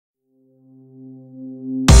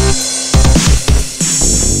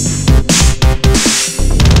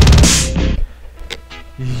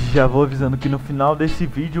Já vou avisando que no final desse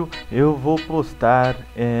vídeo eu vou postar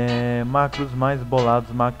macros mais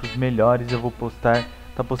bolados, macros melhores. Eu vou tá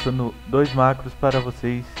postando 2 macros para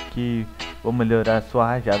vocês que vão melhorar a sua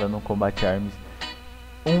rajada no combate armas.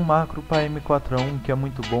 Um macro para M4A1 que é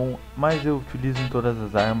muito bom, mas eu utilizo em todas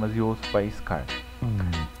as armas, e outro para Scar.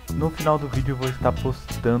 No final do vídeo eu vou estar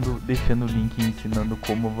postando, deixando o link ensinando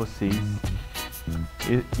como vocês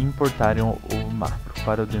importarem o macro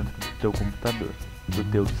para dentro do teu computador, do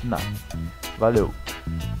teu Synapse. Valeu!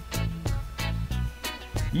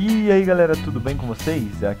 E aí galera, tudo bem com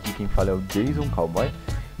vocês? Aqui quem fala é o C4WBOY,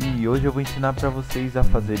 e hoje eu vou ensinar para vocês a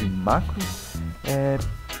fazerem macros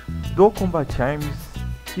do Combat Arms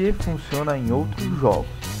que funciona em outros jogos,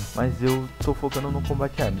 mas eu tô focando no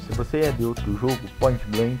Combat Arms. Se você é de outro jogo, Point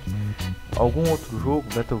Blank, algum outro jogo,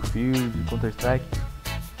 Battlefield, Counter Strike,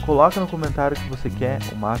 coloca no comentário que você quer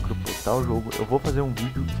o macro postar o jogo. Eu vou fazer um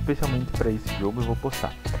vídeo especialmente para esse jogo e vou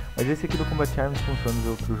postar. Mas esse aqui do Combat Arms funciona em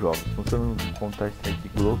outros jogos, funciona no Counter Strike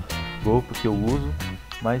Go porque eu uso,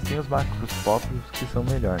 mas tem os macros próprios que são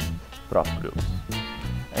melhores.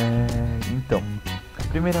 Então,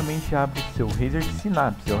 primeiramente abre seu Razer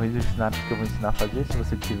Synapse. É o Razer Synapse que eu vou ensinar a fazer. Se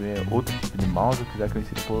você tiver outro tipo de mouse ou quiser que eu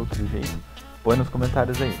ensine por outro jeito, põe nos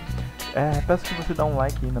comentários aí. Peço que você dê um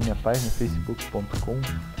like aí na minha página,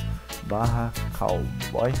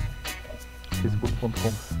 facebook.com/cowboy,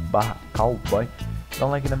 facebook.com/cowboy. Dá um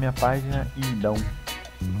like na minha página e dá um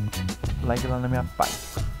like lá na minha página.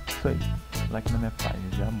 Isso aí, like na minha página,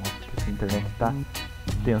 já mostra que essa internet tá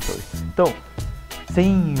tensa hoje. Então,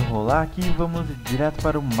 sem enrolar aqui, vamos direto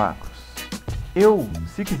para o macros.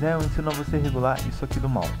 Se quiser, eu ensino a você regular isso aqui do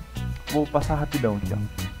mouse. Vou passar rapidão aqui, ó.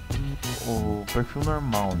 O perfil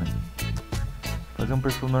normal, né? Fazer um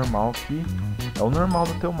perfil normal aqui. É o normal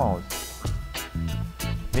do teu mouse.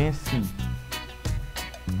 Vem assim.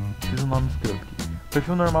 Fiz o nome escrito aqui.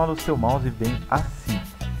 Perfil normal do seu mouse vem assim.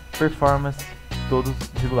 Performance, todos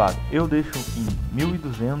regulados. Eu deixo em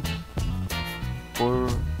 1200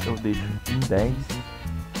 eu deixo em 10.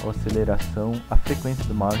 A aceleração, a frequência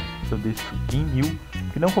do mouse eu deixo em 1000,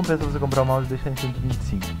 que não compensa você comprar o mouse e deixar em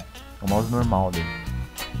 125. É o mouse normal dele.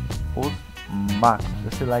 Os macros,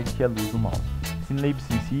 eu sei lá que é a luz do mouse. Se label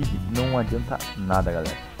sensível não adianta nada,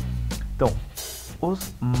 galera. Então,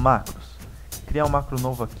 os macros. Criar um macro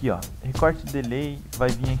novo aqui, ó. Recorte delay vai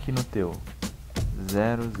vir aqui no teu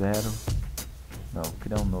 00. Não,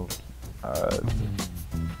 criar um novo aqui.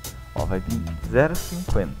 Ó, vai vir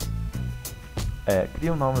 0,50.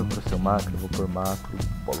 Cria um nome pro seu macro. Eu vou por macro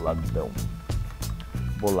boladão.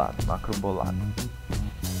 Macro bolado.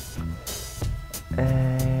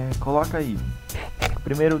 Coloca aí.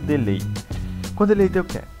 Primeiro, delay. Quando delay teu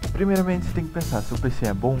quer? Primeiramente você tem que pensar se o PC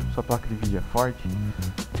é bom, sua placa de vídeo é forte,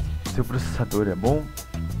 seu processador é bom.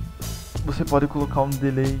 Você pode colocar um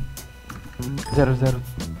delay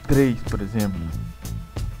 003, por exemplo.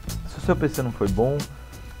 Se o seu PC não foi bom,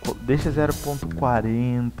 deixa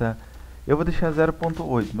 0.40. Eu vou deixar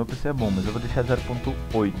 0.8. Meu PC é bom, mas eu vou deixar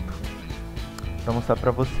 0.8 para mostrar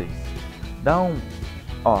para vocês. Dá um,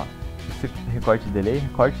 você recorte delay,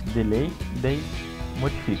 daí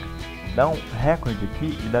modifica. Dá um recorde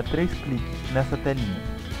aqui e dá 3 cliques nessa telinha.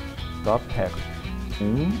 Stop record.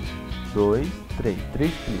 1, 2, 3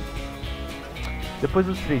 cliques. Depois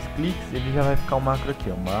dos 3 cliques, ele já vai ficar o macro aqui,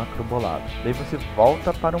 o macro bolado. Daí você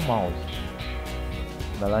volta para o mouse.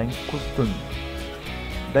 Vai lá em costume.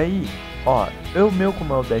 Daí, meu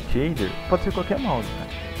como é o Deixa, pode ser qualquer mouse, cara.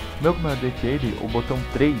 Meu como é o Deixa, o botão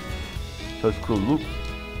 3, que é o scroll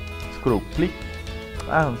click.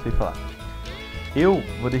 Não sei falar. Eu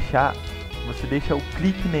vou deixar, você deixa o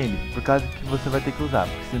clique nele, por causa que você vai ter que usar.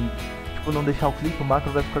 Porque se não deixar o clique, o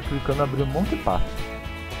macro vai ficar clicando, abrindo um monte de passo.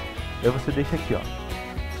 Aí você deixa aqui, ó.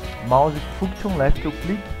 Mouse function left, o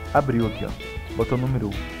clique, abriu aqui, ó. Botão número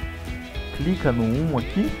 1. Clica no 1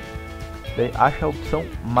 aqui. Daí acha a opção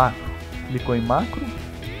macro. Clicou em macro.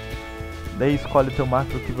 Daí escolhe o teu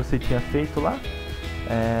macro que você tinha feito lá.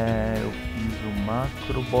 Eu fiz o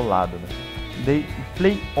macro bolado, né? Daí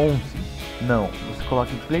play on. Não, você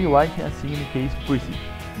coloca em play white assim in case proceed.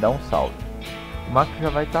 Dá um salve. O macro já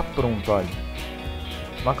vai estar pronto, olha.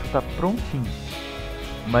 O macro está prontinho.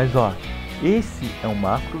 Mas esse é um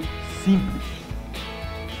macro simples.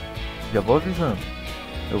 Já vou avisando.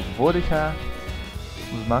 Eu vou deixar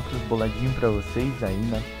os macros boladinhos para vocês aí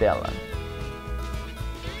na tela.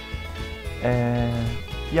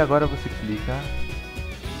 E agora você clica.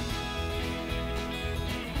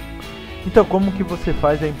 Então, como que você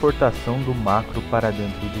faz a importação do macro para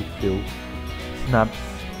dentro do teu Synapse?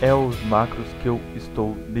 Os macros que eu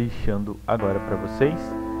estou deixando agora para vocês.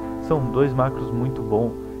 São 2 macros muito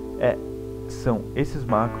bons. são esses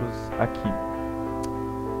macros aqui.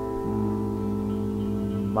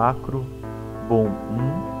 Macro bom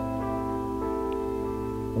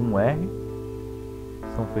 1R,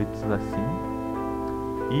 são feitos assim,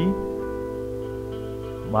 e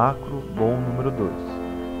macro bom número 2.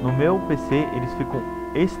 No meu PC eles ficam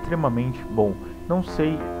extremamente bom. Não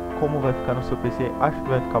sei como vai ficar no seu PC, acho que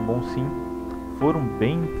vai ficar bom sim. Foram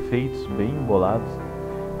bem feitos, bem embolados.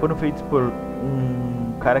 Foram feitos por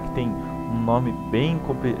um cara que tem um nome bem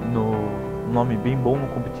bom no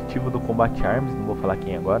competitivo do Combat Arms, não vou falar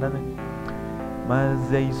quem agora, né?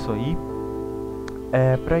 Mas é isso aí.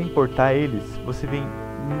 Para importar eles, você vem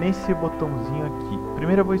nesse botãozinho aqui.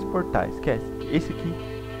 Primeiro eu vou exportar, esquece. Esse aqui,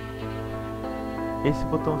 esse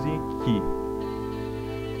botãozinho aqui.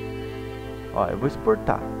 Ó, eu vou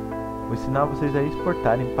exportar. Vou ensinar vocês a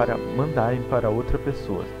exportarem para mandarem para outra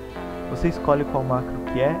pessoa. Você escolhe qual macro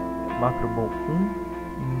que é. Macro bom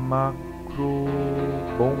 1, macro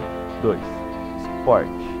bom 2. Esporte,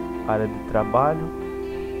 área de trabalho,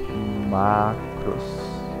 macros.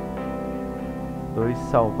 2,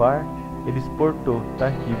 salvar. Ele exportou, tá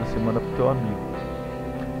aqui, você manda pro teu amigo.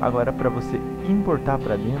 Agora para você importar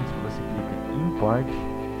para dentro, você clica em import,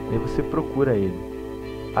 e aí você procura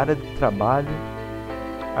ele. Área de trabalho,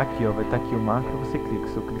 aqui ó, vai estar aqui o macro, você clica,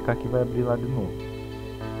 se eu clicar aqui vai abrir lá de novo.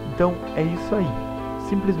 Então é isso aí,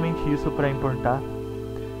 simplesmente isso para importar.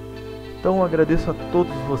 Então eu agradeço a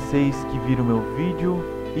todos vocês que viram meu vídeo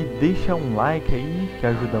e deixa um like aí, que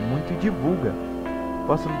ajuda muito, e divulga.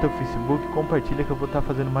 Posta no teu Facebook, compartilha que eu vou estar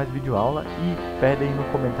fazendo mais vídeo aula, e pede aí no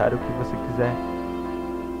comentário o que você quiser,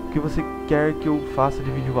 o que você quer que eu faça de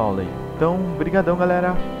vídeo aula aí. Então, brigadão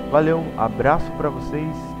galera, valeu, abraço pra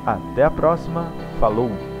vocês, até a próxima,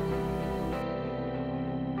 falou!